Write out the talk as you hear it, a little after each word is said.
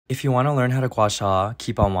If you want to learn how to gua sha,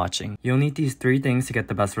 keep on watching. You'll need these 3 things to get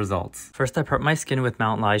the best results. First, I prep my skin with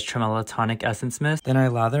Mount Lai's Tremella Tonic Essence Mist. Then I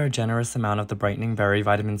lather a generous amount of the Brightening Berry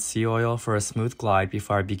Vitamin C oil for a smooth glide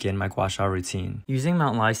before I begin my gua sha routine. Using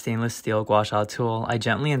Mount Lai's stainless steel gua sha tool, I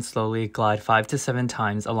gently and slowly glide 5 to 7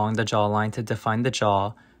 times along the jawline to define the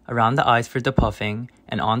jaw, around the eyes for depuffing,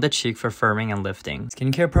 and on the cheek for firming and lifting.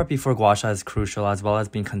 Skincare prep before gua sha is crucial as well as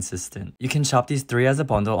being consistent. You can shop these 3 as a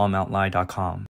bundle on mountlai.com.